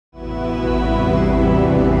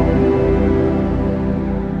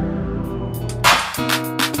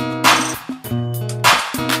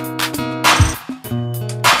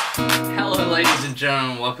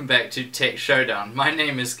gentlemen, welcome back to Tech Showdown. My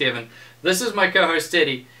name is Kevin. This is my co-host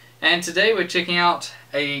Eddie, and today we're checking out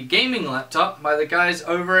a gaming laptop by the guys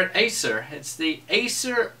over at Acer. It's the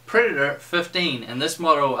Acer Predator 15, and this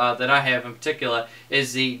model that I have in particular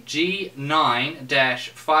is the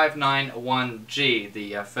G9-591G,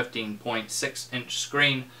 the 15.6-inch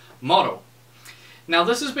screen model. Now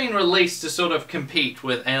this has been released to sort of compete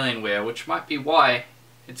with Alienware, which might be why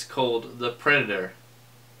it's called the Predator.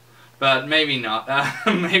 But maybe not.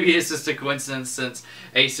 Maybe it's just a coincidence since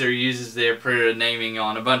Acer uses their Predator naming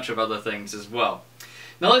on a bunch of other things as well.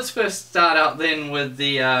 Now let's first start out then with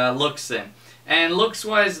the looks then. And looks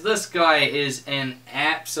wise, this guy is an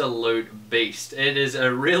absolute beast. It is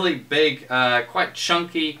a really big, quite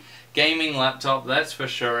chunky gaming laptop, that's for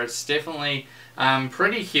sure. It's definitely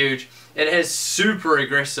pretty huge. It has super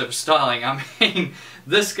aggressive styling. I mean,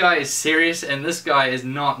 this guy is serious and this guy is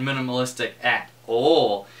not minimalistic at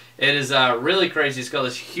all. It is really crazy. It's got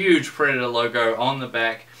this huge Predator logo on the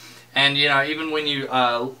back, and you know, even when you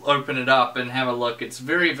open it up and have a look, it's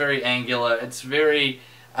very, very angular. It's very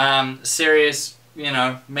serious, you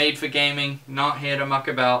know, made for gaming, not here to muck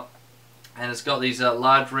about. And it's got these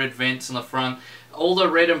large red vents in the front. All the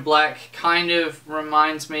red and black kind of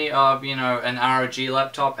reminds me of, you know, an ROG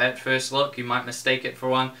laptop at first look. You might mistake it for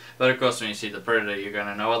one, but of course when you see the Predator you're going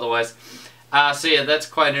to know otherwise. So yeah, that's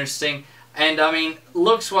quite interesting. And I mean,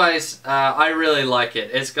 looks wise, I really like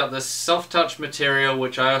it. It's got this soft touch material,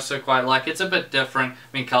 which I also quite like. It's a bit different. I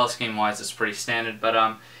mean, color scheme wise it's pretty standard, but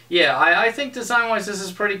yeah, I think design wise this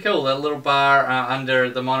is pretty cool. That little bar under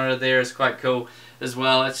the monitor there is quite cool as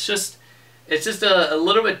well. It's just a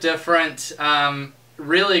little bit different,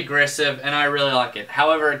 really aggressive, and I really like it.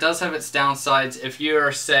 However, it does have its downsides. If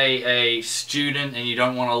you're, say, a student and you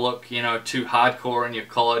don't want to look, you know, too hardcore in your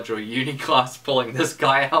college or uni class pulling this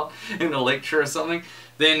guy out in a lecture or something,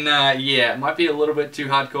 then yeah, it might be a little bit too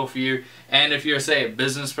hardcore for you. And if you're, say, a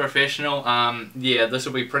business professional, yeah, this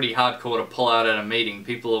will be pretty hardcore to pull out at a meeting.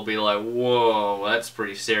 People will be like, whoa, that's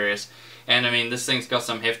pretty serious. And I mean, this thing's got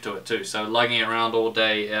some heft to it too, so lugging it around all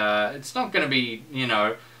day, it's not going to be, you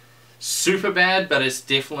know, super bad, but it's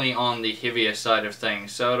definitely on the heavier side of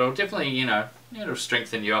things. So it'll definitely, you know, it'll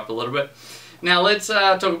strengthen you up a little bit. Now let's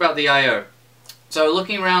talk about the I/O. So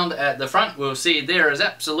looking around at the front, we'll see there is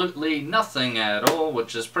absolutely nothing at all,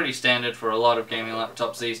 which is pretty standard for a lot of gaming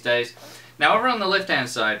laptops these days. Now over on the left-hand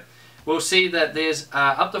side, we'll see that there's,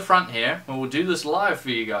 up the front here, and we'll do this live for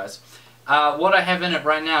you guys. What I have in it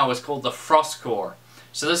right now is called the Frost Core.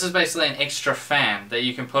 So this is basically an extra fan that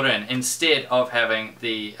you can put in instead of having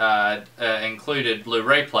the included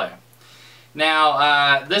Blu-ray player.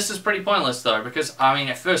 Now this is pretty pointless though, because I mean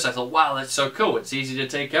at first I thought, wow, that's so cool, it's easy to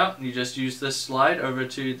take out, and you just use this slide over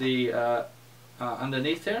to the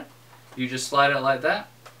underneath here. You just slide it like that,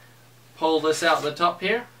 pull this out the top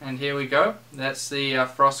here, and here we go. That's the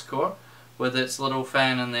Frost Core with its little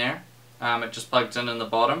fan in there. It just plugs in the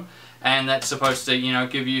bottom, and that's supposed to, you know,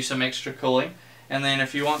 give you some extra cooling. And then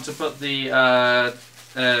if you want to put the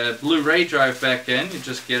Blu-ray drive back in, you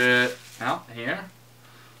just get it out here.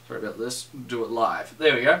 Sorry about this, do it live.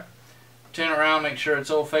 There we go. Turn it around, make sure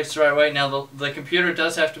it's all faced the right way. Now the computer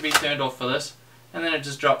does have to be turned off for this, and then it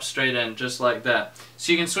just drops straight in, just like that.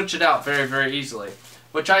 So you can switch it out very, very easily,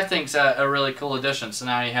 which I think is a really cool addition. So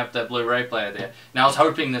now you have that Blu-ray player there. Now I was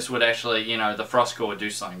hoping this would actually, you know, the Frost Core would do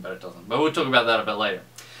something, but it doesn't. But we'll talk about that a bit later.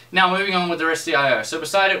 Now moving on with the rest of the I/O. So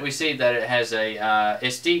beside it we see that it has a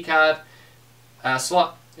SD card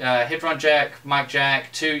slot, headphone jack, mic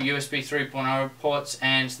jack, two USB 3.0 ports,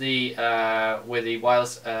 and the where the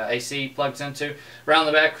wireless AC plugs into. Around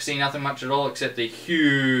the back we see nothing much at all except the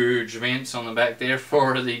huge vents on the back there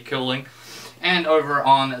for the cooling. And over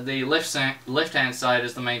on the left-hand side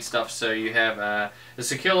is the main stuff. So you have a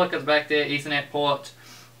secure lock at the back there, Ethernet port,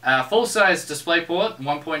 full-size display port,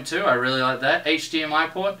 1.2, I really like that, HDMI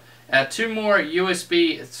port, two more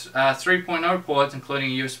USB 3.0 ports,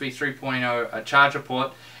 including a USB 3.0 charger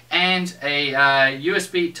port, and a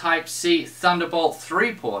USB Type-C Thunderbolt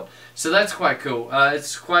 3 port. So that's quite cool.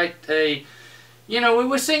 It's quite a, you know,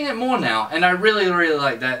 we're seeing it more now, and I really, really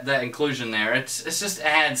like that inclusion there. It just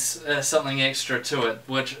adds something extra to it,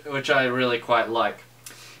 which I really quite like.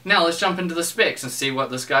 Now let's jump into the specs and see what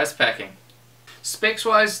this guy's packing. Specs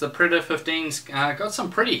wise, the Predator 15's got some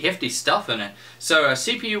pretty hefty stuff in it. So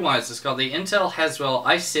CPU wise, it's got the Intel Haswell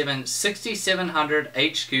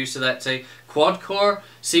i7-6700HQ, so that's a quad core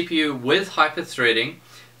CPU with hyper-threading,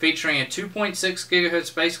 featuring a 2.6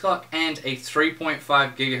 GHz base clock and a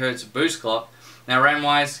 3.5 GHz boost clock. Now RAM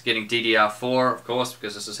wise, getting DDR4 of course,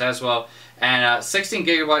 because this is Haswell, and 16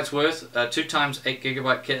 GB worth, 2x8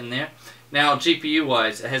 GB kit in there. Now, GPU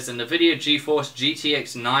wise, it has the NVIDIA GeForce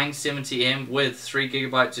GTX 970M with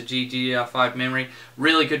 3GB of GDDR5 memory.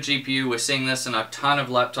 Really good GPU. We're seeing this in a ton of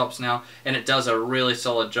laptops now, and it does a really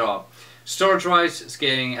solid job. Storage wise, it's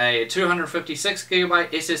getting a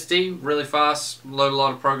 256GB SSD, really fast, load a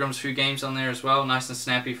lot of programs, a few games on there as well, nice and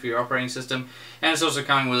snappy for your operating system. And it's also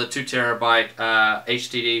coming with a 2TB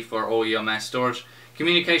HDD for all your mass storage.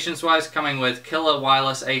 Communications wise, coming with killer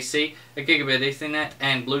wireless AC, a gigabit Ethernet,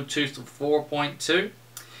 and Bluetooth 4.2.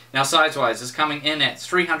 Now size wise, it's coming in at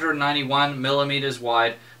 391mm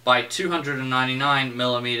wide by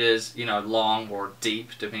 299mm, long or deep,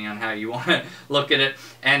 depending on how you want to look at it,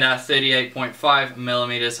 and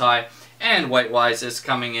 38.5mm high. And weight wise, it's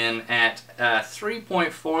coming in at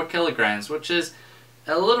 3.4 kilograms, which is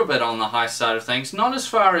a little bit on the high side of things. Not as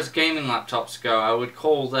far as gaming laptops go. I would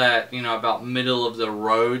call that, about middle of the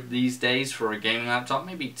road these days for a gaming laptop.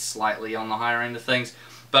 Maybe slightly on the higher end of things.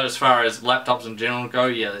 But as far as laptops in general go,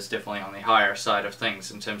 yeah, it's definitely on the higher side of things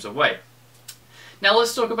in terms of weight. Now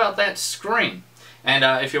let's talk about that screen. And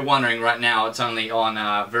if you're wondering, right now it's only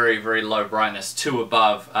on very, very low brightness, 2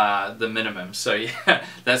 above the minimum. So yeah,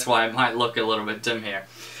 that's why it might look a little bit dim here.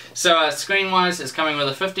 So screen-wise, it's coming with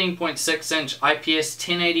a 15.6-inch IPS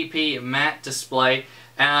 1080p matte display.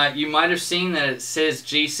 You might have seen that it says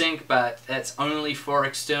G-Sync, but that's only for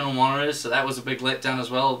external monitors, so that was a big letdown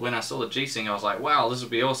as well. When I saw the G-Sync, I was like, wow, this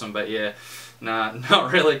would be awesome, but yeah, nah,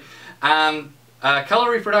 not really.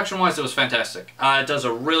 Color reproduction-wise, it was fantastic. It does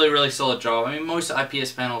a really, really solid job. I mean, most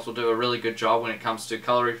IPS panels will do a really good job when it comes to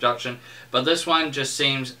color reproduction, but this one just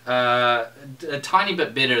seems a tiny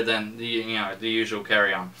bit better than the usual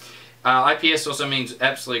carry-on. IPS also means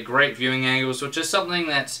absolutely great viewing angles, which is something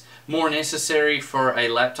that's more necessary for a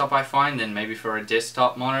laptop, I find, than maybe for a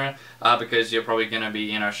desktop monitor, because you're probably going to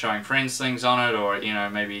be, showing friends things on it, or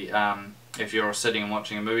maybe if you're sitting and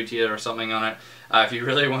watching a movie theater or something on it. If you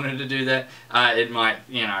really wanted to do that, it might,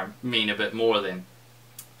 mean a bit more then.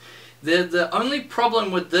 The only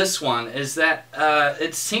problem with this one is that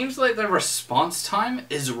it seems like the response time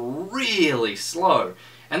is really slow.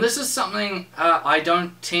 And this is something I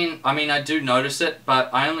do notice it, but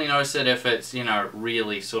I only notice it if it's,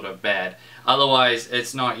 really sort of bad. Otherwise,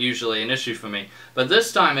 it's not usually an issue for me. But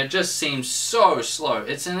this time, it just seems so slow.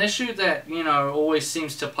 It's an issue that, always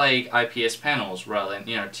seems to plague IPS panels rather than,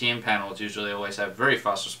 TN panels usually always have very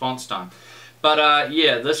fast response time. But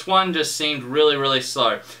yeah, this one just seemed really, really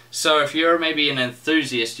slow. So if you're maybe an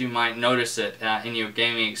enthusiast, you might notice it in your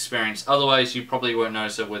gaming experience. Otherwise, you probably won't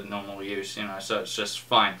notice it with normal use, so it's just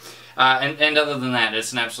fine. And other than that,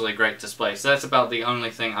 it's an absolutely great display. So that's about the only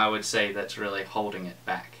thing I would say that's really holding it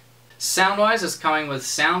back. Sound-wise, it's coming with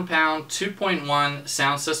SoundPound 2.1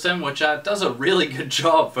 sound system, which does a really good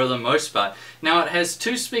job for the most part. Now, it has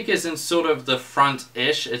 2 speakers in sort of the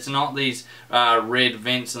front-ish. It's not these red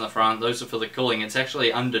vents in the front. Those are for the cooling. It's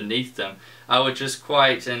actually underneath them, which is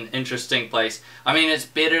quite an interesting place. I mean, it's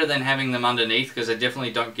better than having them underneath because they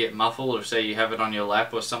definitely don't get muffled if, say, you have it on your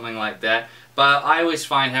lap or something like that. But I always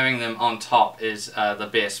find having them on top is the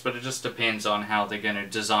best, but it just depends on how they're going to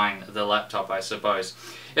design the laptop, I suppose.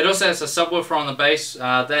 It also has a subwoofer on the base.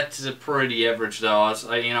 That's pretty average though.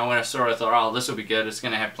 When I saw it, I thought, oh, this will be good. It's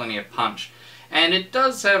going to have plenty of punch. And it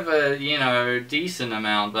does have a, decent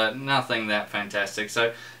amount, but nothing that fantastic.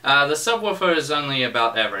 So the subwoofer is only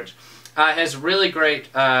about average. It has really great,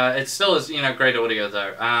 it still is, great audio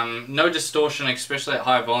though. No distortion, especially at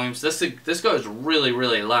high volumes. This goes really,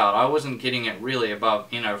 really loud. I wasn't getting it really above,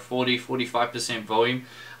 40-45% volume.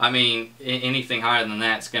 I mean, anything higher than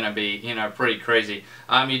that's going to be, pretty crazy.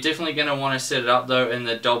 You're definitely going to want to set it up though in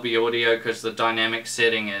the Dolby Audio because the dynamic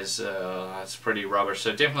setting is, it's pretty rubbish.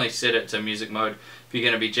 So definitely set it to music mode if you're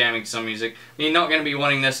going to be jamming some music. You're not going to be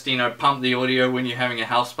wanting this to, pump the audio when you're having a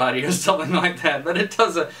house party or something like that. But it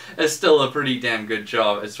does it's still a pretty damn good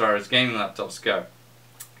job as far as gaming laptops go.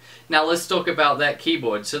 Now let's talk about that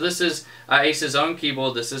keyboard. So this is Acer's own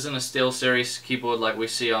keyboard. This isn't a SteelSeries keyboard like we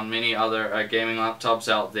see on many other gaming laptops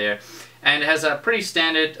out there. And it has a pretty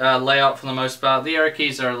standard layout for the most part. The arrow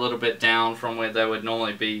keys are a little bit down from where they would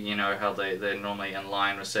normally be, how they're normally in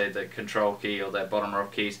line with, say, the control key or that bottom row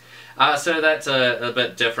of keys. So that's a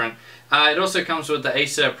bit different. It also comes with the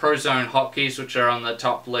Acer ProZone hotkeys, which are on the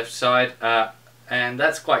top left side. And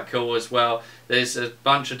that's quite cool as well. There's a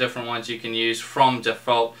bunch of different ones you can use from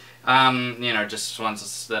default. Just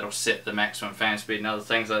ones that'll set the maximum fan speed and other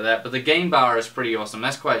things like that. But the game bar is pretty awesome.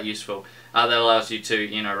 That's quite useful. That allows you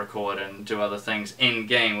to, record and do other things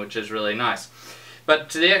in-game, which is really nice. But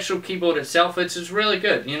to the actual keyboard itself, it's really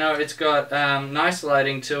good. It's got nice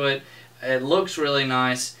lighting to it. It looks really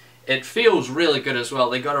nice. It feels really good as well.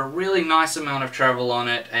 They got a really nice amount of travel on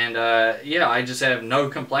it, and yeah, I just have no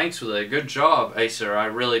complaints with it. Good job, Acer. I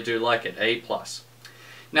really do like it. A+.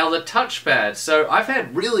 Now the touchpad. So I've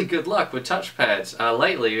had really good luck with touchpads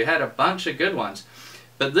lately. We had a bunch of good ones,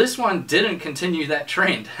 but this one didn't continue that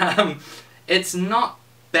trend. It's not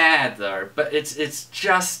bad though, but it's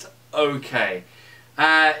just okay.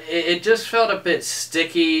 It just felt a bit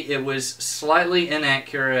sticky. It was slightly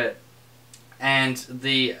inaccurate, and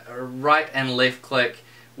the right and left click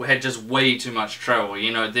had just way too much travel.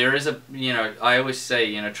 You know, there is a, you know, I always say,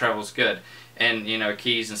 you know, travel's good, and, you know,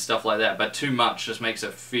 keys and stuff like that, but too much just makes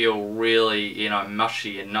it feel really, you know,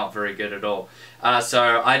 mushy and not very good at all.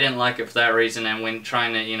 So I didn't like it for that reason, and when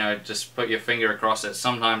trying to, you know, just put your finger across it,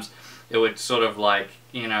 sometimes it would sort of like,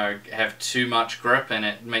 you know, have too much grip, and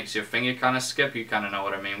it makes your finger kind of skip. You kind of know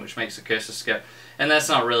what I mean, which makes the cursor skip, and that's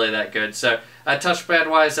not really that good. So touchpad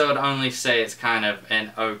wise, I would only say it's kind of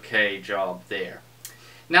an okay job there.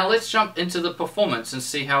 Now let's jump into the performance and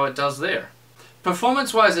see how it does there.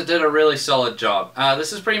 Performance wise, it did a really solid job.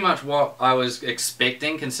 This is pretty much what I was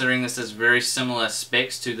expecting, considering this is very similar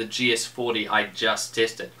specs to the GS40 I just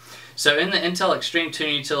tested. So in the Intel Extreme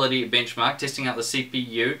Tune Utility benchmark, testing out the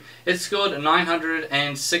CPU, it scored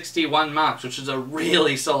 961 marks, which is a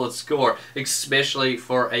really solid score, especially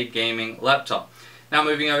for a gaming laptop. Now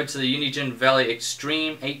moving over to the Unigine Valley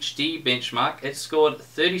Extreme HD benchmark, it scored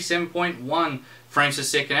 37.1 frames per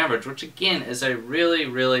second average, which again is a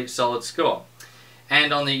really solid score.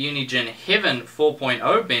 And on the Unigine Heaven 4.0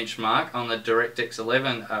 benchmark on the DirectX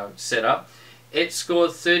 11 setup, it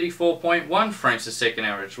scored 34.1 frames per second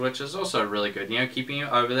average, which is also really good, you know, keeping you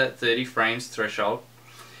over that 30 frames threshold.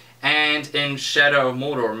 And in Shadow of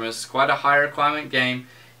Mordor, it's quite a high requirement game,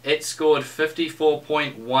 it scored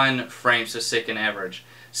 54.1 frames per second average.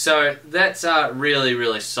 So that's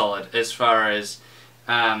really solid as far as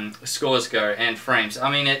scores go and frames. I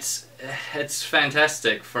mean, it's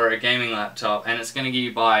fantastic for a gaming laptop, and it's going to get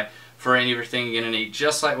you by for everything you're going to need,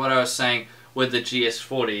 just like what I was saying with the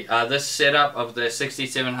GS40. This setup of the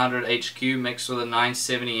 6700 HQ mixed with a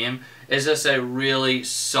 970M is just a really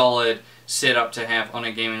solid setup to have on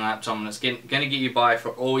a gaming laptop, and it's going to get you by for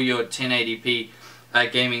all your 1080p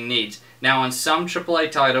gaming needs. Now on some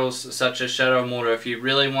AAA titles such as Shadow of Mordor, if you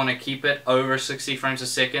really want to keep it over 60 frames a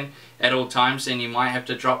second at all times, then you might have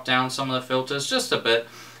to drop down some of the filters just a bit.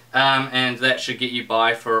 And that should get you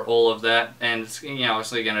by for all of that, and it's, you know,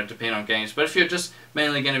 obviously going to depend on games. But if you're just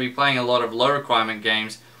mainly going to be playing a lot of low requirement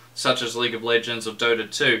games such as League of Legends or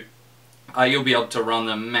Dota 2, you'll be able to run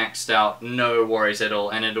them maxed out, no worries at all,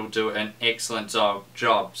 and it'll do an excellent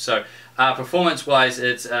job. So performance wise,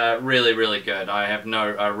 it's really good. I have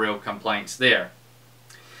no real complaints there.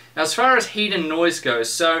 Now as far as heat and noise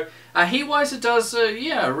goes, so heat-wise it does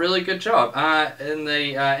yeah, a really good job. In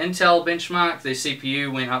the Intel benchmark, the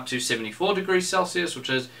CPU went up to 74 degrees Celsius, which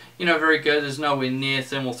is, you know, very good. There's nowhere near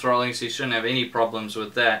thermal throttling, so you shouldn't have any problems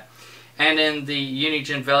with that. And in the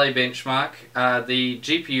Unigine Valley benchmark, the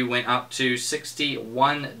GPU went up to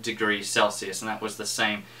 61 degrees Celsius, and that was the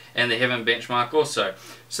same in the Heaven benchmark also.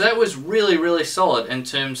 So that was really solid in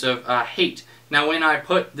terms of heat. Now when I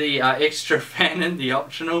put the extra fan in, the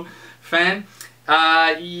optional fan,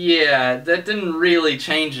 yeah, that didn't really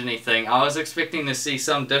change anything. I was expecting to see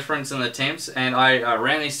some difference in the temps, and I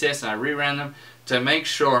ran these tests and I reran them to make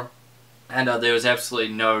sure, and there was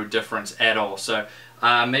absolutely no difference at all. So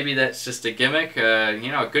maybe that's just a gimmick, you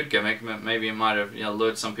know, a good gimmick. Maybe it might have, you know,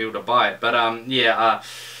 lured some people to buy it. But yeah,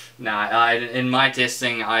 nah, in my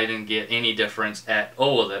testing, I didn't get any difference at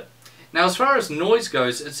all with it. Now as far as noise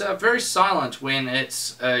goes, it's very silent when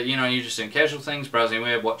it's, you know, you're just doing casual things, browsing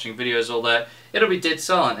web, watching videos, all that. It'll be dead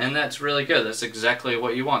silent, and that's really good. That's exactly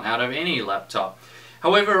what you want out of any laptop.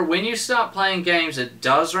 However, when you start playing games, it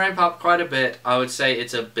does ramp up quite a bit. I would say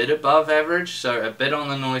it's a bit above average, so a bit on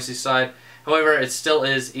the noisy side. However, it still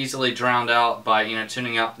is easily drowned out by, you know,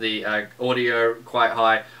 tuning up the audio quite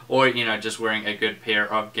high, or, you know, just wearing a good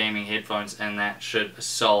pair of gaming headphones, and that should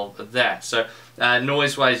solve that. So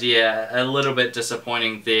noise-wise, yeah, a little bit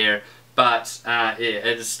disappointing there, but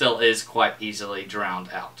it still is quite easily drowned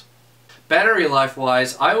out. Battery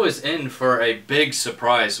life-wise, I was in for a big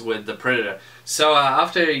surprise with the Predator. So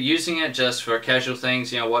after using it just for casual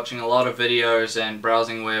things, you know, watching a lot of videos and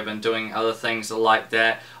browsing web and doing other things like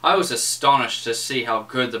that, I was astonished to see how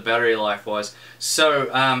good the battery life was. So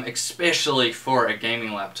especially for a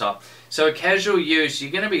gaming laptop. So casual use,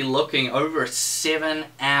 you're going to be looking over 7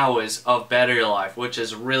 hours of battery life, which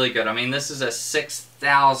is really good. I mean, this is a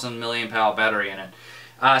 6,000 milliamp hour battery in it.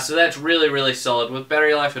 So that's really solid. With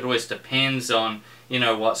battery life, it always depends on, you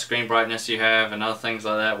know, what screen brightness you have and other things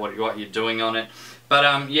like that, what you're doing on it.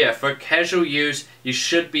 But yeah, for casual use, you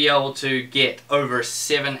should be able to get over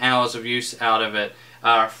 7 hours of use out of it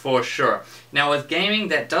for sure. Now with gaming,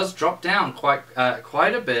 that does drop down quite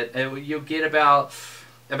a bit. You'll get about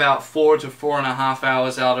 4 to 4.5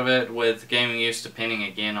 hours out of it with gaming use, depending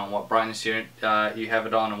again on what brightness you have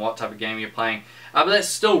it on and what type of game you're playing. But that's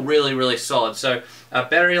still really solid. So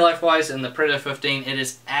battery life wise in the Predator 15, it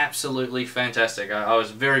is absolutely fantastic. I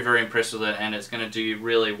was very impressed with it, and it's going to do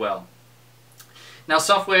really well. Now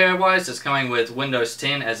software wise, it's coming with Windows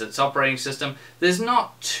 10 as its operating system. There's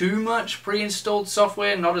not too much pre-installed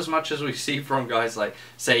software, not as much as we see from guys like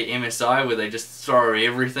say MSI, where they just throw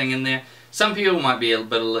everything in there. Some people might be a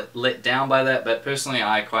bit let down by that, but personally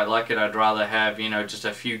I quite like it. I'd rather have, you know, just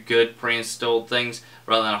a few good pre-installed things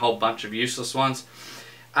rather than a whole bunch of useless ones.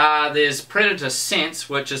 There's Predator Sense,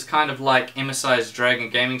 which is kind of like MSI's Dragon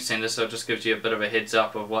Gaming Center, so it just gives you a bit of a heads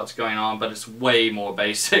up of what's going on, but it's way more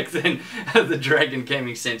basic than the Dragon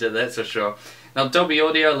Gaming Center, that's for sure. Now Dolby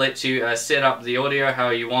Audio lets you set up the audio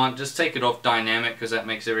how you want. Just take it off dynamic, because that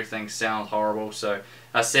makes everything sound horrible, so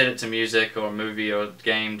set it to music or movie or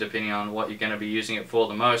game, depending on what you're going to be using it for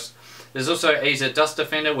the most. There's also Acer Dust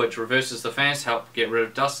Defender, which reverses the fans to help get rid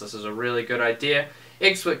of dust. This is a really good idea.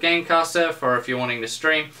 Expert Gamecaster for if you're wanting to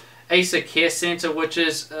stream. Acer Care Center, which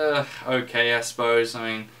is okay, I suppose.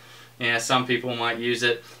 I mean, yeah, some people might use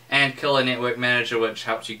it. And Killer Network Manager, which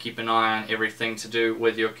helps you keep an eye on everything to do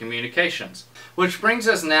with your communications. Which brings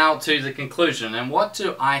us now to the conclusion. And what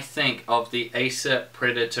do I think of the Acer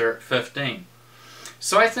Predator 15?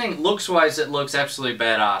 So I think looks-wise it looks absolutely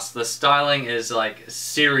badass. The styling is like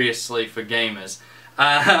seriously for gamers.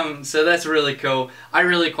 So that's really cool. I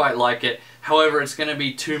really quite like it. However, it's going to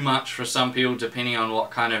be too much for some people depending on what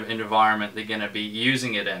kind of environment they're going to be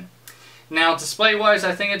using it in. Now display-wise,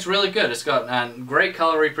 I think it's really good. It's got great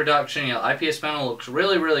color reproduction. You know, IPS panel looks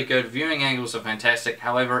really good. Viewing angles are fantastic.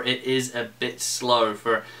 However, it is a bit slow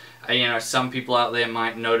for you know, some people out there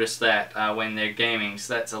might notice that when they're gaming,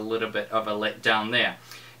 so that's a little bit of a letdown there.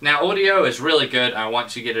 Now audio is really good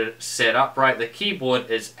once you get it set up right. The keyboard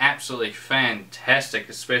is absolutely fantastic,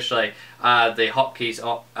 especially the hotkeys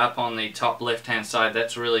up on the top left hand side.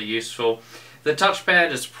 That's really useful. The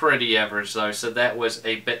touchpad is pretty average though, so that was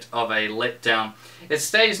a bit of a letdown. It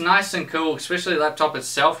stays nice and cool, especially the laptop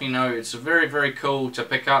itself. You know, it's very cool to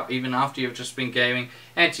pick up even after you've just been gaming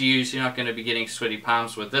and to use. You're not going to be getting sweaty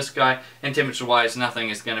palms with this guy, and temperature wise nothing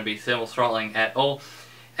is going to be thermal throttling at all.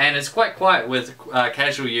 And it's quite quiet with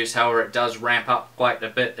casual use. However, it does ramp up quite a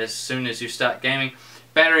bit as soon as you start gaming.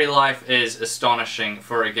 Battery life is astonishing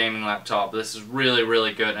for a gaming laptop. This is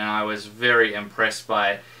really good, and I was very impressed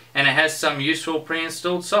by it. And it has some useful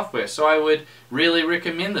pre-installed software, so I would really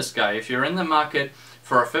recommend this guy. If you're in the market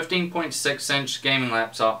for a 15.6-inch gaming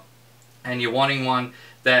laptop and you're wanting one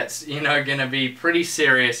that's, you know, going to be pretty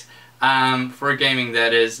serious for gaming,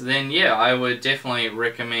 that is, then yeah, I would definitely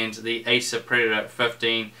recommend the Acer Predator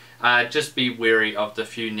 15. Just be wary of the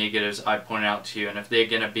few negatives I pointed out to you, and if they're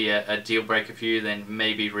going to be a deal breaker for you, then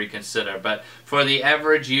maybe reconsider. But for the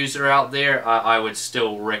average user out there, I would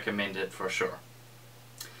still recommend it for sure.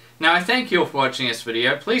 Now I thank you all for watching this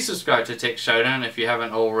video. Please subscribe to Tech Showdown if you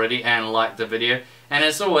haven't already, and like the video. And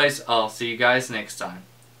as always, I'll see you guys next time.